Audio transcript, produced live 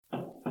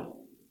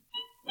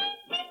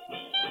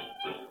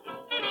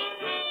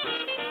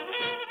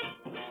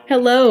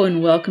Hello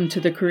and welcome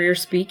to the Career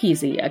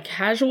Speakeasy, a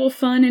casual,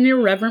 fun, and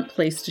irreverent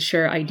place to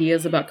share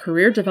ideas about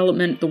career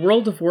development, the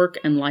world of work,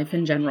 and life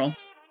in general.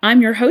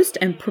 I'm your host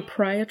and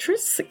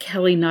proprietress,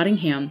 Kelly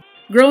Nottingham.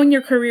 Growing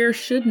your career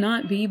should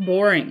not be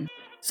boring,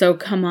 so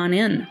come on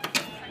in,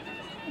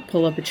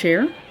 pull up a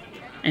chair,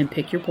 and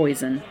pick your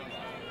poison.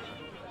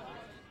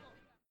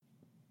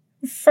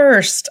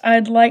 First,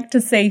 I'd like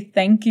to say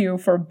thank you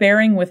for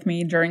bearing with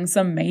me during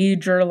some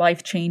major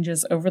life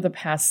changes over the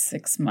past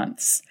 6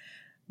 months.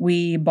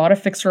 We bought a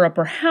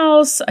fixer-upper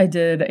house, I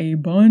did a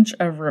bunch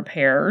of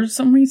repairs,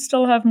 and we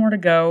still have more to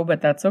go, but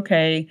that's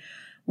okay.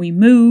 We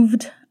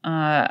moved,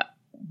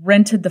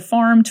 rented the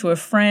farm to a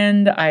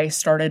friend, I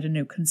started a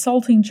new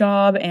consulting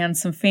job, and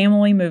some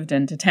family moved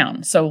into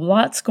town. So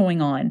lots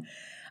going on.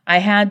 I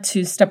had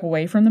to step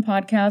away from the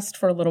podcast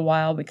for a little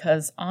while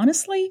because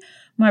honestly,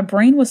 my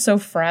brain was so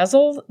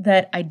frazzled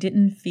that I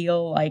didn't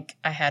feel like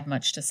I had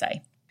much to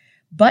say.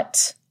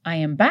 But I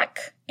am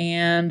back,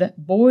 and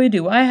boy,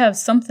 do I have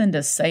something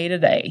to say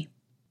today.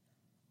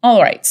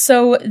 All right,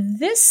 so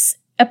this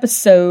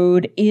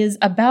episode is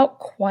about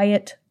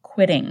quiet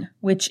quitting,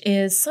 which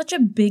is such a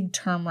big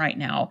term right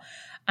now.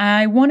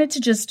 I wanted to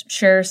just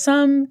share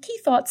some key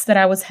thoughts that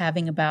I was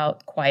having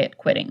about quiet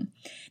quitting.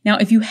 Now,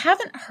 if you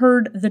haven't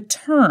heard the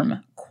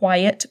term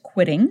quiet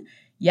quitting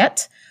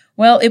yet,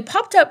 well, it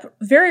popped up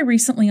very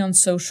recently on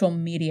social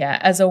media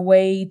as a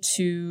way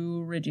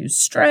to reduce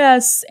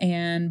stress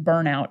and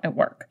burnout at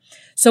work.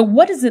 So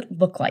what does it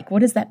look like?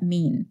 What does that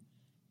mean?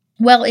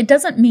 Well, it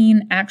doesn't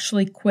mean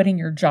actually quitting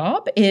your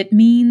job. It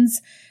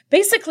means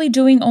basically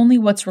doing only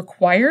what's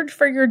required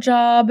for your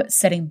job,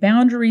 setting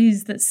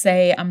boundaries that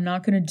say, I'm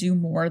not going to do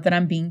more than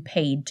I'm being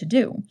paid to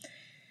do.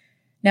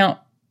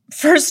 Now,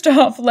 first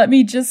off, let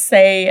me just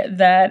say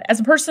that as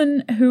a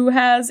person who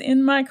has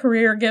in my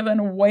career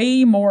given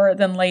way more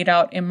than laid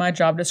out in my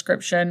job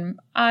description,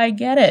 I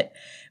get it.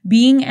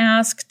 Being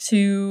asked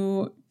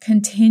to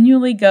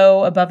continually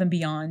go above and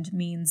beyond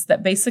means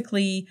that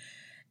basically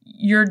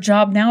your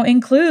job now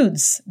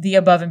includes the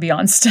above and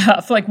beyond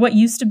stuff. Like what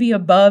used to be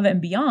above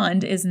and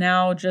beyond is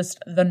now just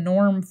the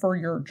norm for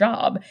your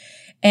job.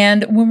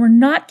 And when we're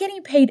not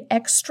getting paid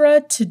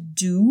extra to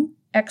do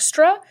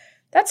extra,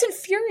 that's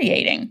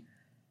infuriating.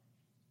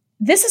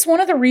 This is one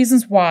of the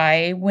reasons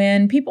why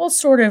when people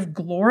sort of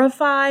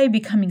glorify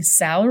becoming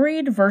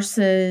salaried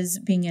versus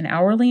being an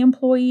hourly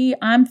employee,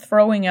 I'm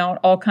throwing out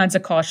all kinds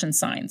of caution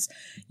signs.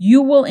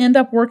 You will end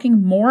up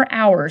working more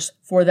hours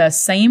for the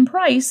same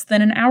price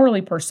than an hourly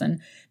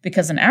person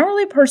because an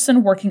hourly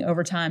person working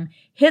overtime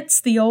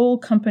hits the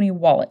old company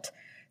wallet.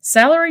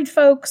 Salaried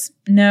folks,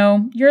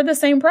 no, you're the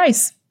same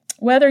price,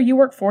 whether you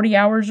work 40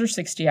 hours or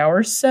 60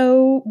 hours,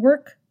 so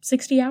work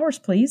 60 hours,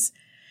 please.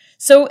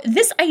 So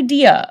this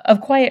idea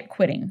of quiet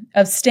quitting,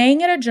 of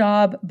staying at a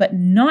job but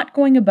not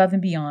going above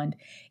and beyond,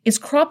 is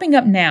cropping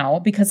up now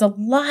because a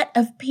lot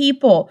of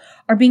people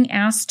are being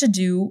asked to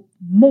do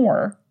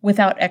more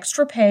without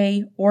extra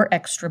pay or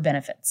extra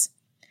benefits.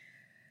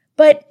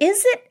 But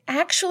is it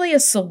actually a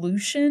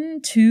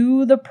solution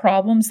to the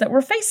problems that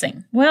we're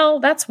facing? Well,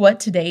 that's what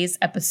today's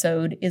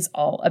episode is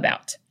all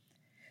about.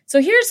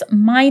 So here's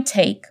my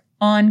take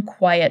on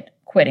quiet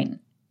quitting.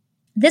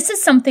 This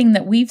is something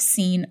that we've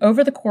seen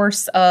over the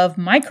course of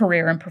my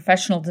career in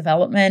professional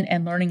development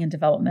and learning and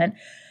development,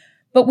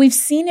 but we've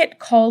seen it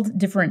called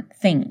different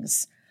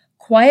things.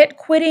 Quiet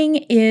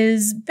quitting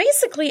is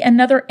basically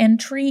another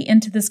entry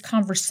into this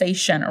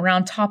conversation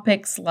around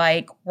topics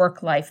like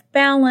work-life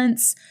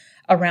balance,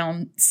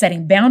 around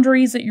setting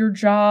boundaries at your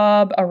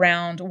job,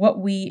 around what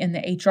we in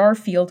the HR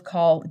field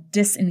call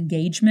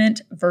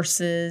disengagement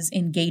versus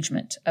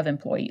engagement of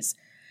employees.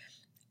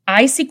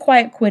 I see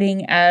quiet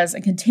quitting as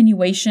a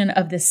continuation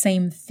of the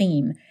same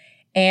theme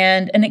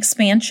and an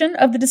expansion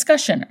of the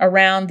discussion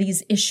around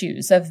these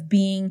issues of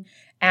being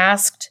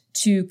asked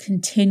to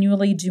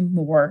continually do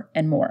more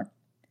and more.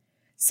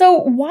 So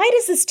why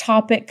does this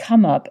topic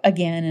come up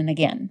again and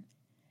again?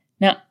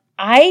 Now,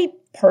 I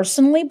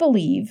personally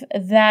believe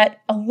that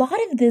a lot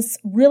of this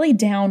really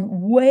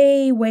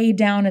way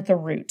down at the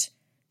root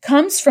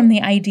comes from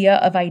the idea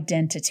of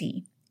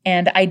identity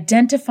and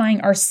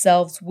identifying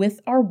ourselves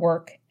with our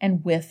work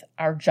and with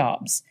our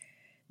jobs.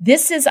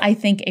 This is, I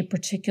think, a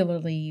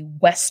particularly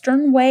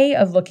Western way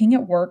of looking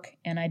at work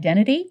and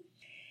identity.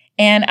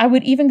 And I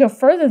would even go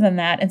further than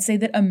that and say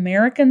that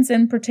Americans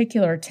in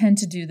particular tend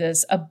to do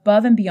this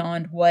above and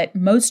beyond what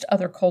most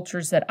other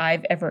cultures that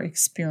I've ever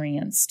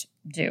experienced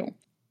do.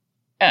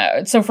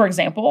 So for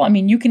example,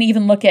 you can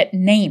even look at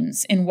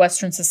names in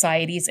Western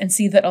societies and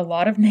see that a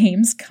lot of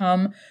names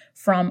come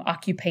from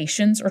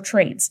occupations or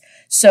trades.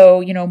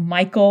 So,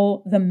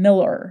 Michael the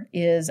miller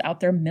is out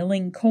there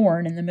milling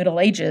corn in the Middle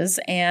Ages,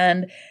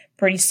 and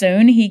pretty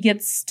soon he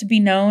gets to be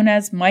known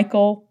as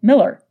Michael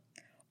Miller,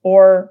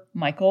 or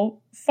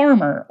Michael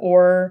Farmer,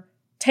 or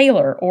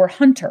Taylor, or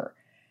Hunter.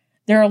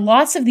 There are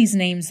lots of these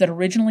names that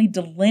originally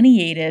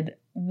delineated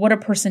what a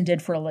person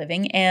did for a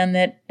living and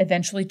that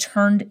eventually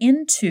turned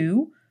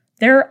into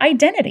their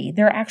identity,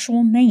 their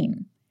actual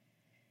name.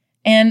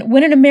 And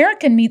when an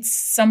American meets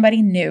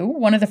somebody new,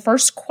 one of the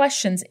first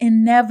questions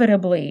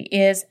inevitably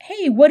is,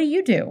 hey, what do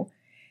you do?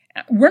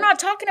 We're not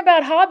talking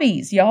about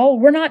hobbies, y'all.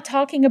 We're not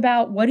talking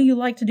about what do you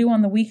like to do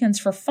on the weekends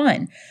for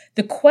fun.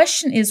 The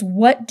question is,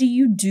 what do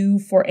you do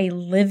for a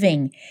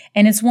living?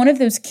 And it's one of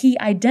those key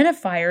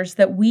identifiers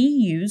that we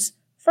use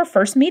for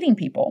first meeting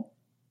people.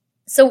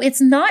 So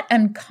it's not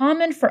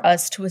uncommon for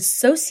us to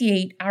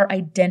associate our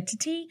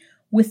identity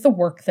with the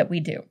work that we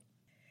do.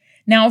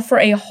 Now, for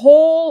a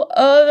whole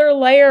other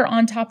layer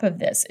on top of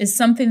this is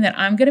something that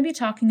I'm going to be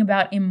talking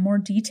about in more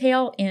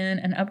detail in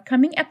an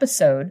upcoming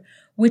episode,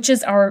 which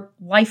is our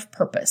life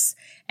purpose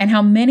and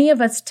how many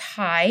of us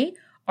tie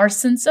our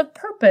sense of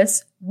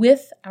purpose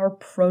with our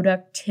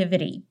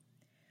productivity.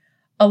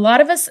 A lot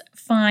of us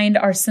find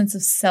our sense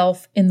of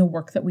self in the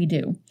work that we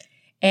do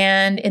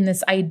and in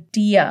this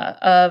idea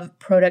of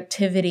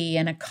productivity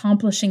and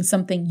accomplishing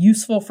something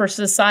useful for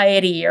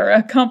society or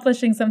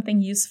accomplishing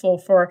something useful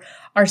for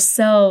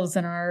ourselves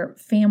and our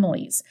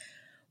families.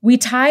 We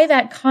tie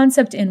that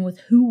concept in with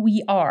who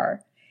we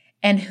are,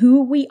 and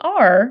who we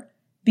are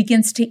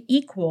begins to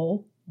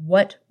equal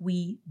what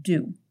we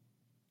do.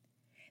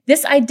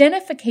 This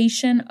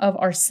identification of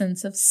our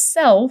sense of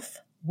self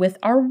with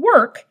our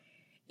work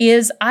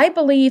is, I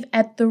believe,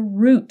 at the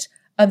root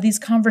of these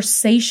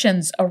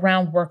conversations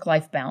around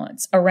work-life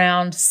balance,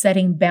 around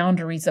setting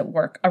boundaries at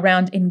work,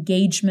 around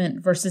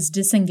engagement versus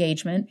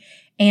disengagement,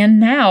 and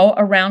now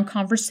around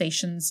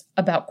conversations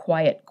about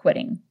quiet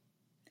quitting.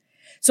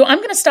 So I'm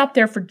going to stop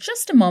there for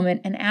just a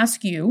moment and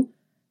ask you,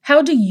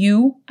 how do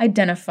you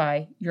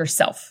identify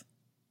yourself?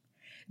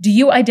 Do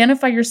you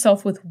identify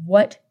yourself with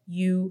what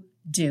you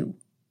do?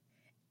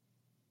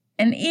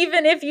 And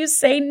even if you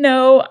say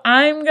no,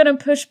 I'm going to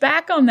push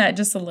back on that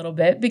just a little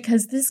bit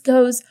because this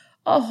goes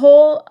a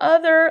whole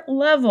other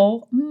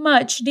level,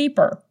 much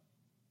deeper.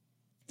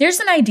 There's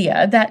an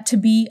idea that to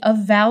be of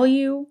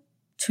value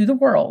to the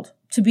world,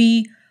 to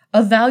be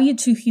of value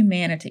to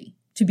humanity,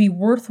 to be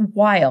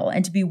worthwhile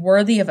and to be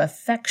worthy of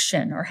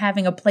affection or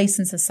having a place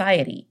in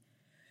society,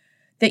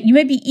 that you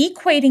may be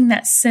equating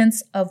that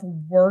sense of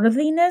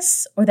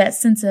worthiness or that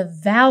sense of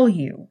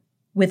value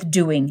with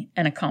doing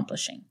and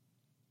accomplishing.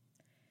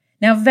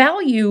 Now,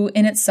 value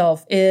in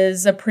itself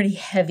is a pretty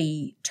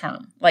heavy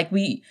term. Like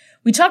we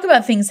talk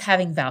about things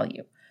having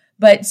value,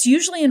 but it's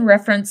usually in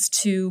reference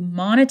to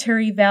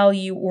monetary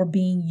value or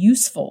being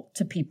useful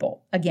to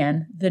people.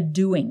 Again, the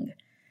doing.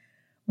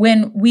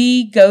 When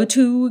we go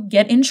to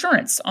get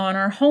insurance on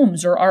our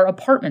homes or our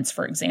apartments,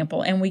 for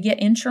example, and we get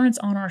insurance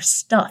on our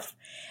stuff,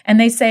 and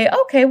they say,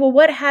 okay, well,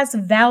 what has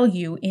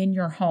value in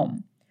your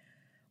home?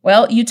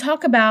 Well, you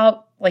talk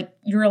about like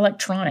your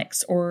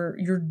electronics or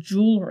your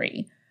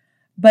jewelry,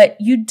 but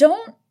you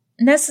don't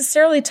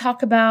necessarily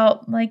talk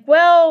about like,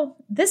 well,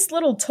 this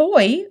little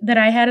toy that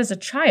I had as a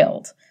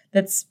child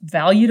that's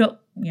valued at,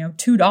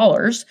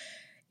 $2,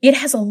 it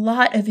has a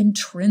lot of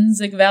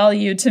intrinsic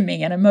value to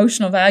me and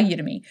emotional value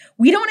to me.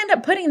 We don't end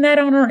up putting that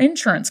on our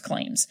insurance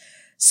claims.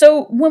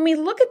 So when we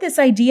look at this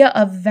idea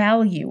of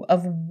value,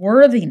 of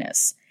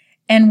worthiness,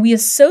 and we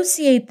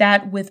associate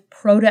that with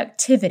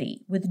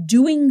productivity, with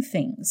doing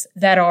things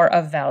that are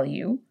of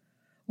value,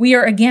 we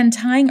are again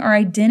tying our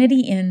identity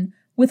in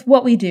with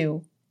what we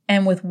do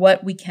and with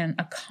what we can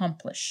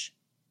accomplish.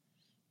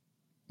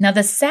 Now,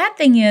 the sad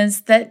thing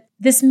is that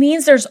this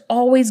means there's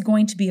always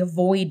going to be a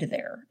void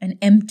there, an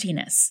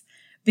emptiness,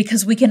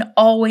 because we can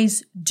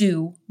always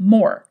do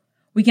more.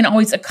 We can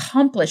always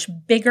accomplish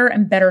bigger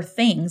and better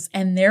things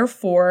and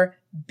therefore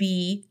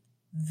be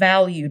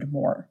valued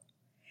more.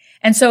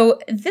 And so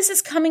this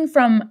is coming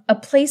from a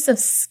place of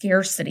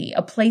scarcity,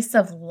 a place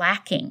of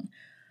lacking.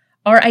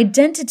 Our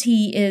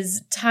identity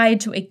is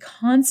tied to a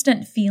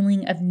constant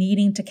feeling of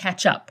needing to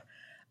catch up,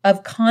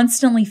 of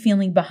constantly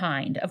feeling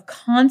behind, of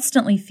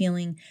constantly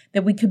feeling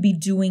that we could be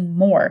doing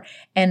more.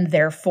 And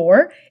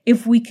therefore,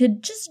 if we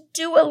could just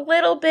do a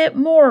little bit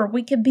more,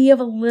 we could be of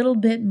a little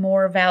bit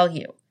more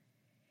value.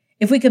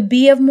 If we could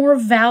be of more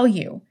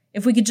value,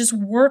 if we could just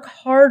work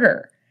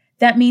harder,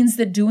 that means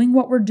that doing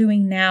what we're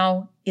doing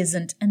now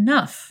isn't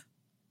enough.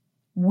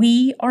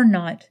 We are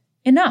not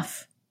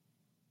enough.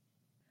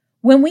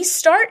 When we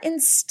start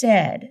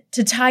instead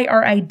to tie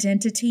our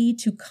identity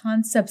to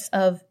concepts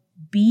of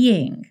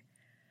being,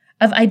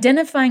 of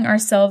identifying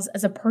ourselves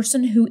as a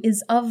person who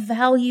is of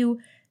value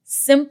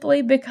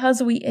simply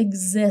because we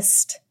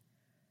exist,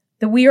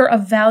 that we are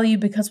of value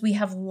because we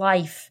have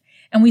life,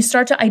 and we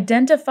start to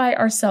identify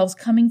ourselves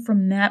coming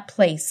from that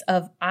place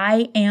of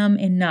I am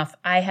enough,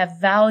 I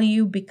have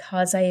value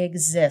because I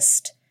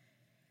exist,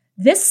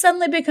 this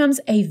suddenly becomes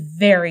a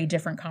very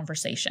different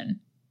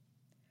conversation.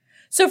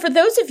 So for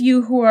those of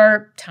you who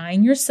are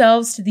tying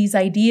yourselves to these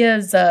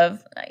ideas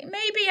of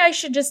maybe I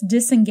should just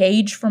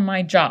disengage from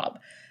my job.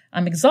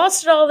 I'm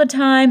exhausted all the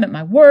time at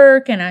my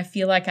work and I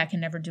feel like I can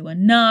never do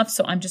enough,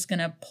 so I'm just going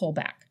to pull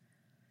back.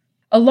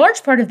 A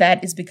large part of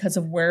that is because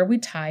of where we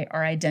tie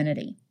our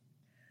identity.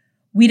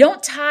 We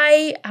don't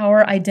tie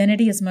our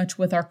identity as much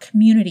with our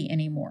community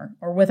anymore,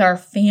 or with our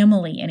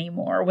family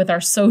anymore, with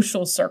our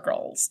social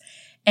circles.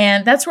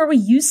 And that's where we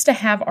used to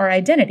have our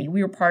identity.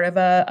 We were part of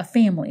a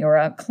family or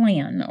a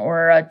clan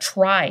or a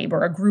tribe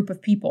or a group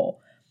of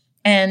people.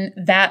 And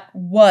that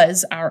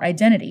was our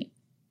identity.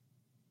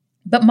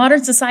 But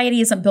modern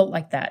society isn't built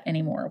like that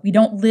anymore. We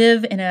don't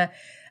live in a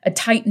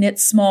tight-knit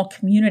small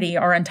community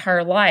our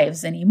entire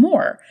lives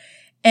anymore.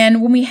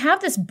 And when we have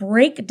this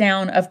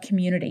breakdown of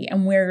community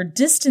and we're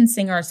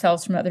distancing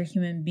ourselves from other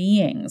human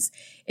beings,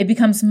 it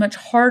becomes much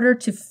harder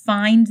to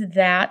find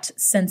that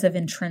sense of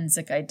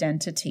intrinsic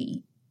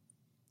identity.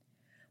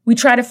 We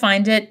try to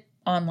find it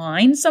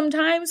online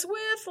sometimes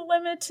with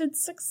limited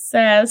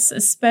success,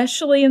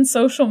 especially in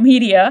social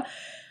media,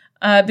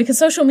 because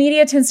social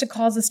media tends to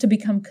cause us to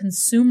become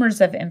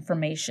consumers of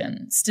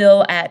information,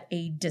 still at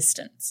a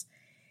distance.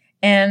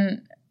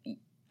 And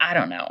I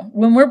don't know,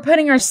 when we're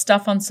putting our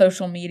stuff on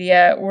social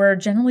media, we're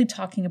generally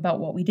talking about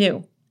what we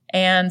do.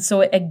 And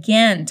so it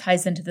again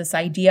ties into this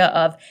idea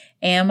of,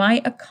 am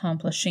I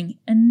accomplishing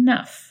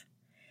enough?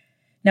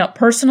 Now,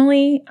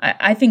 personally,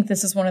 I think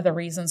this is one of the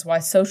reasons why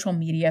social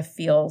media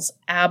feels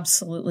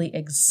absolutely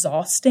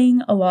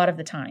exhausting a lot of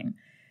the time,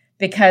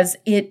 because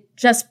it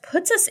just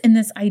puts us in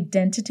this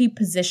identity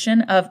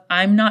position of,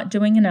 I'm not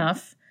doing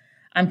enough.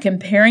 I'm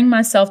comparing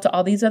myself to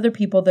all these other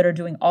people that are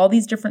doing all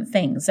these different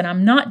things, and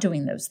I'm not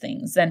doing those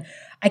things. And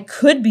I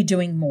could be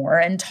doing more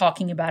and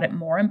talking about it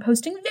more and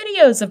posting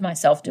videos of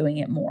myself doing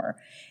it more.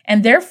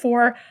 And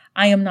therefore,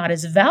 I am not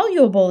as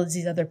valuable as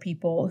these other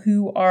people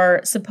who are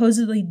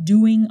supposedly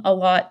doing a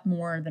lot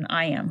more than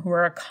I am, who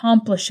are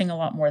accomplishing a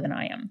lot more than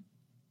I am.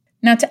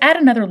 Now, to add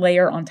another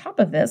layer on top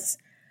of this,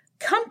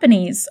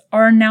 companies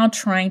are now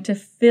trying to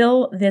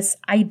fill this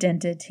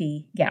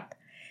identity gap.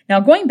 Now,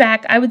 going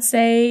back, I would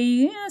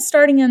say,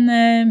 starting in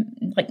the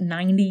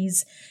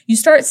 90s, you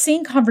start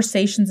seeing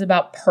conversations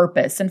about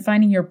purpose and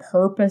finding your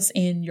purpose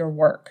in your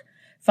work,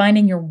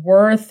 finding your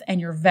worth and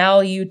your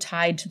value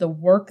tied to the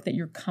work that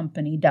your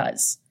company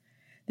does.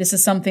 This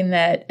is something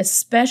that,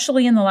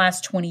 especially in the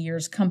last 20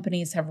 years,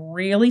 companies have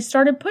really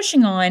started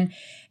pushing on.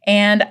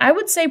 And I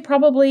would say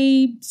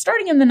probably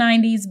starting in the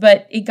 90s,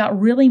 but it got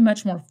really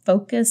much more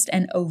focused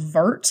and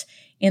overt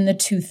in the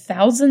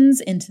 2000s,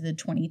 into the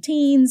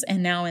 2010s,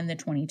 and now in the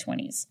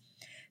 2020s.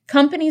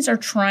 Companies are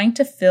trying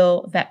to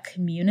fill that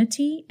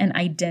community and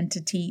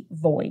identity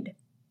void.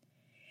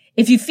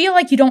 If you feel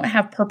like you don't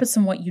have purpose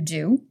in what you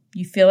do,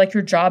 you feel like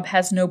your job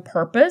has no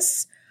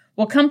purpose,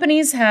 well,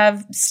 companies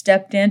have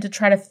stepped in to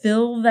try to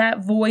fill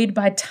that void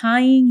by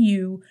tying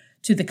you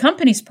to the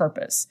company's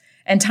purpose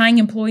and tying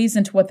employees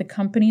into what the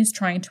company is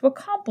trying to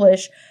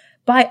accomplish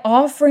by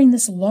offering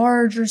this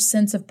larger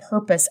sense of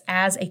purpose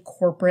as a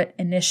corporate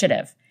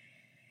initiative.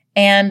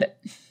 And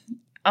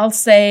I'll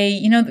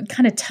say, the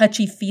kind of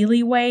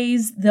touchy-feely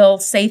ways, they'll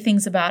say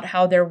things about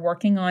how they're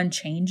working on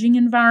changing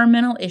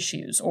environmental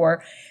issues,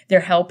 or they're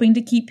helping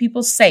to keep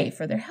people safe,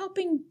 or they're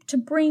helping to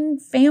bring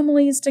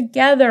families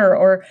together,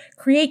 or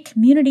create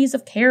communities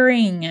of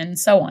caring, and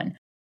so on.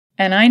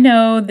 And I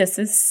know this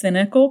is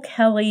cynical,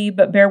 Kelly,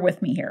 but bear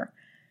with me here.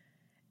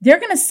 They're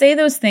going to say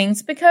those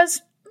things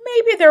because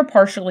maybe they're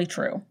partially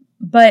true,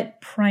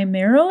 but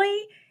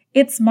primarily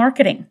it's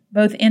marketing,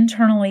 both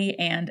internally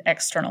and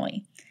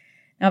externally.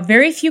 Now,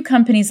 very few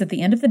companies at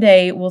the end of the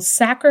day will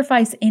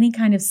sacrifice any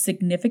kind of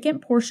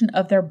significant portion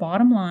of their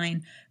bottom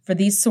line for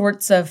these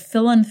sorts of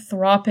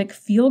philanthropic,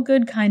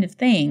 feel-good kind of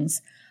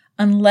things,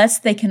 unless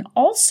they can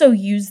also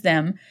use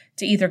them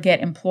to either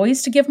get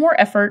employees to give more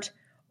effort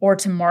or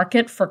to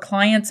market for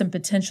clients and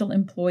potential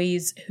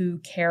employees who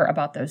care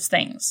about those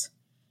things.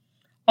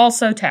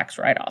 Also, tax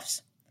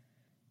write-offs.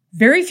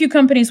 Very few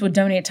companies would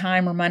donate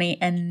time or money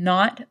and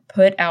not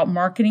put out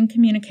marketing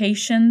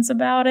communications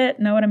about it.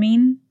 Know what I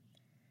mean?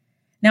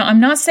 Now, I'm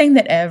not saying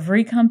that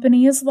every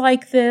company is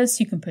like this.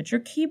 You can put your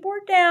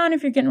keyboard down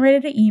if you're getting ready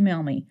to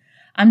email me.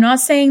 I'm not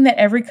saying that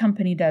every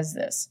company does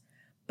this,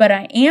 but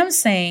I am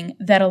saying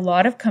that a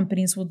lot of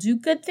companies will do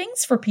good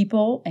things for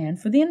people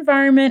and for the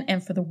environment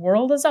and for the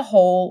world as a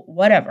whole,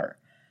 whatever.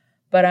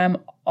 But I'm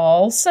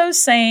also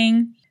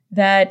saying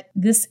that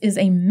this is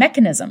a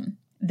mechanism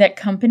that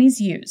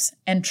companies use.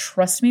 And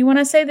trust me when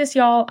I say this,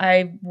 y'all,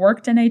 I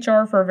worked in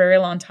HR for a very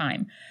long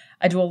time.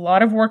 I do a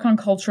lot of work on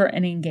culture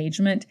and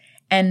engagement.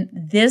 And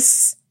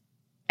this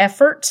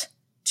effort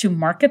to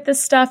market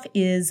this stuff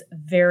is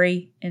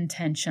very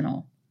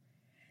intentional.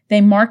 They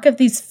market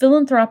these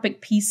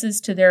philanthropic pieces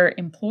to their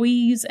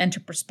employees and to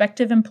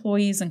prospective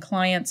employees and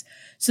clients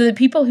so that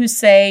people who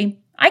say,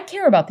 I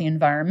care about the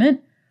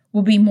environment,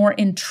 will be more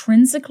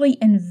intrinsically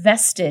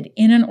invested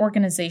in an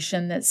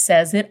organization that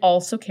says it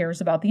also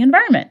cares about the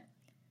environment.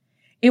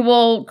 It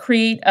will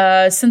create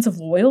a sense of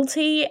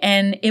loyalty,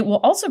 and it will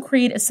also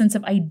create a sense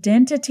of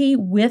identity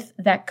with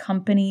that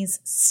company's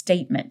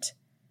statement.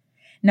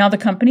 Now, the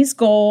company's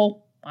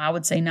goal, I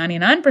would say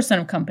 99%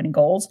 of company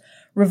goals,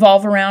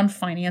 revolve around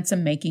finance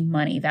and making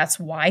money. That's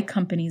why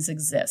companies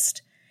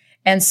exist.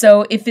 And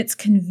so if it's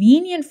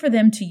convenient for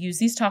them to use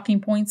these talking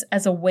points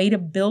as a way to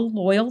build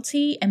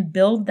loyalty and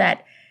build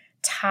that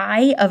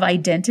tie of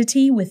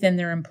identity within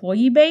their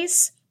employee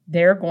base,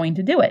 they're going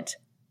to do it.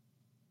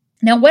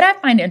 Now, what I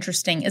find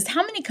interesting is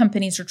how many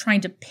companies are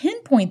trying to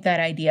pinpoint that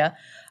idea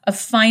of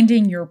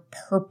finding your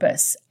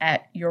purpose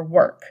at your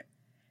work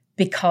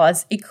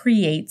because it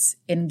creates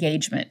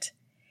engagement.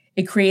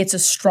 It creates a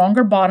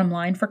stronger bottom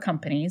line for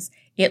companies.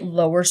 It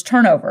lowers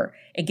turnover.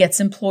 It gets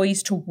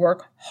employees to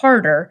work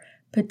harder,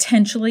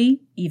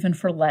 potentially even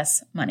for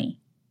less money.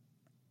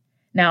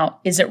 Now,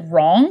 is it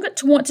wrong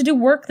to want to do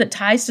work that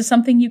ties to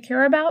something you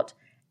care about?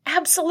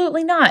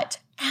 Absolutely not.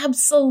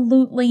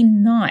 Absolutely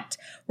not.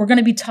 We're going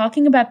to be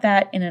talking about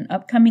that in an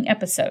upcoming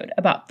episode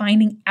about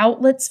finding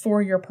outlets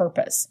for your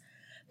purpose.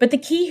 But the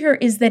key here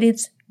is that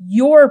it's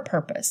your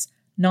purpose,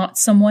 not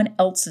someone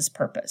else's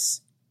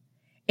purpose.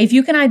 If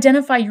you can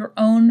identify your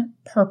own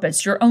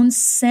purpose, your own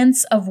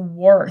sense of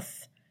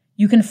worth,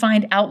 you can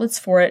find outlets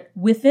for it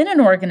within an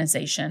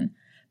organization,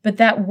 but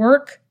that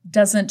work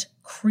doesn't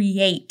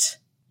create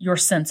your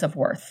sense of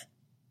worth.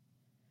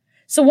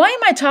 So why am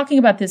I talking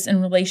about this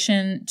in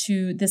relation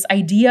to this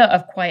idea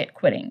of quiet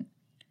quitting?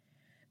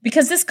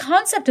 Because this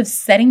concept of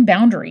setting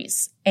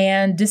boundaries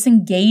and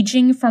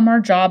disengaging from our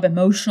job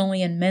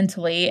emotionally and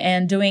mentally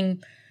and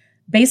doing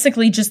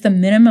basically just the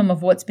minimum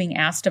of what's being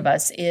asked of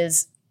us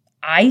is,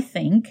 I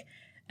think,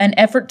 an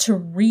effort to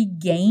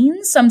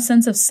regain some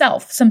sense of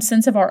self, some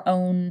sense of our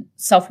own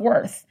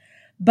self-worth.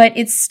 But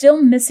it's still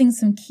missing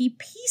some key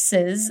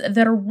pieces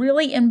that are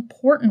really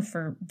important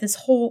for this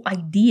whole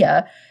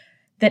idea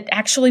that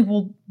actually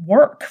will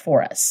work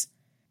for us.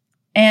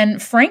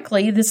 And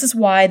frankly, this is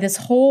why this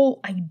whole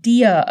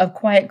idea of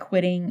quiet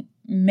quitting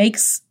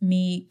makes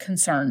me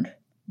concerned,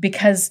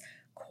 because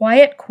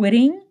quiet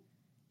quitting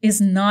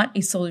is not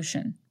a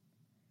solution.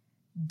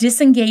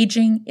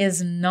 Disengaging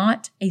is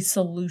not a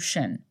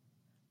solution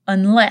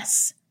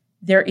unless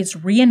there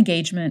is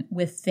re-engagement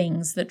with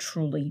things that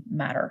truly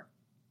matter.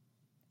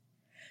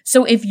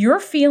 So if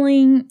you're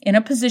feeling in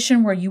a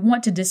position where you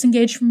want to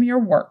disengage from your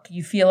work,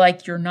 you feel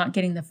like you're not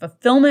getting the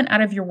fulfillment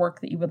out of your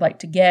work that you would like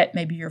to get,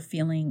 maybe you're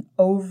feeling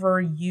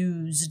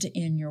overused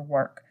in your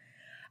work,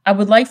 I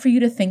would like for you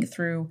to think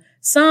through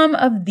some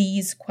of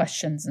these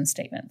questions and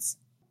statements.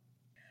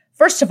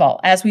 First of all,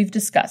 as we've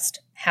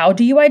discussed, how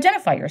do you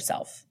identify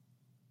yourself?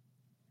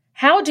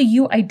 How do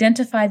you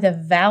identify the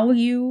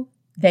value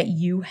that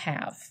you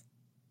have?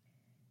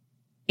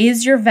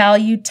 Is your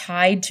value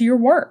tied to your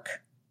work?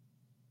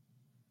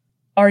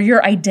 Are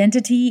your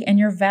identity and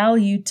your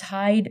value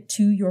tied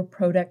to your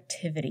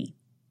productivity?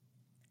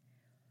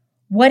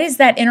 What is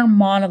that inner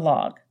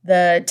monologue,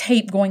 the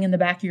tape going in the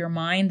back of your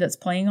mind that's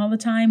playing all the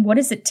time? What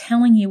is it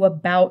telling you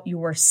about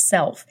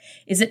yourself?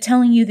 Is it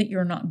telling you that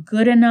you're not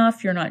good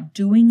enough, you're not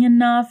doing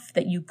enough,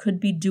 that you could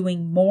be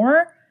doing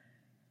more,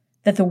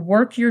 that the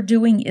work you're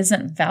doing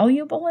isn't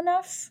valuable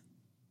enough?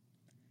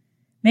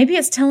 Maybe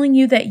it's telling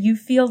you that you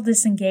feel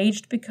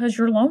disengaged because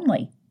you're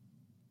lonely.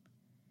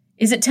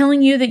 Is it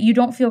telling you that you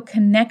don't feel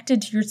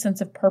connected to your sense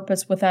of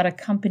purpose without a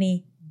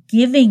company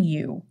giving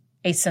you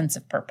a sense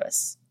of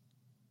purpose?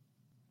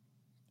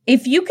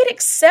 If you could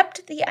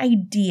accept the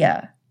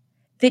idea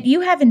that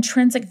you have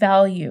intrinsic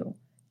value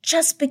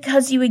just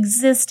because you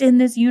exist in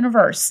this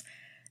universe,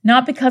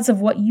 not because of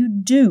what you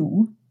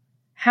do,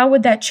 how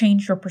would that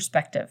change your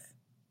perspective?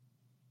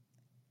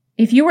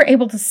 If you were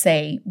able to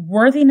say,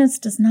 worthiness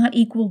does not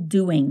equal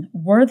doing,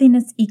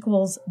 worthiness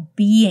equals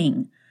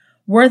being,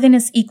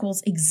 worthiness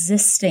equals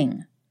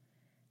existing,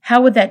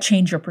 how would that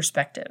change your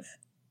perspective?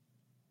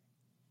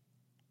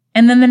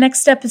 And then the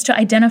next step is to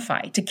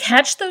identify, to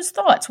catch those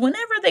thoughts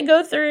whenever they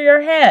go through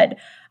your head.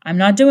 I'm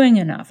not doing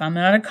enough. I'm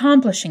not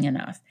accomplishing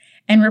enough.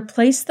 And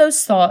replace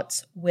those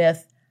thoughts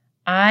with,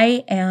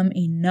 I am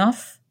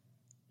enough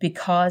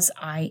because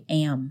I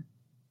am.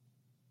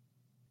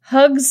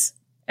 Hugs,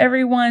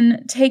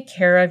 everyone. Take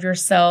care of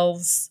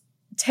yourselves.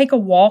 Take a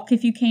walk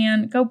if you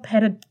can. Go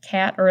pet a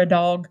cat or a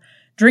dog.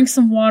 Drink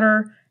some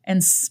water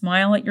and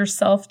smile at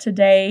yourself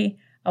today.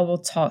 I will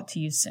talk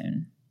to you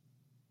soon.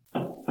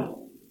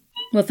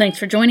 Well, thanks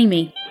for joining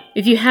me.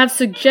 If you have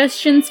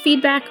suggestions,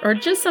 feedback, or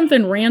just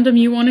something random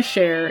you want to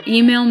share,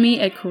 email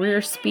me at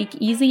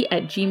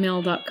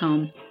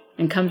careerspeakeasy@gmail.com.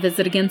 And come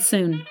visit again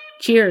soon.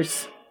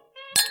 Cheers!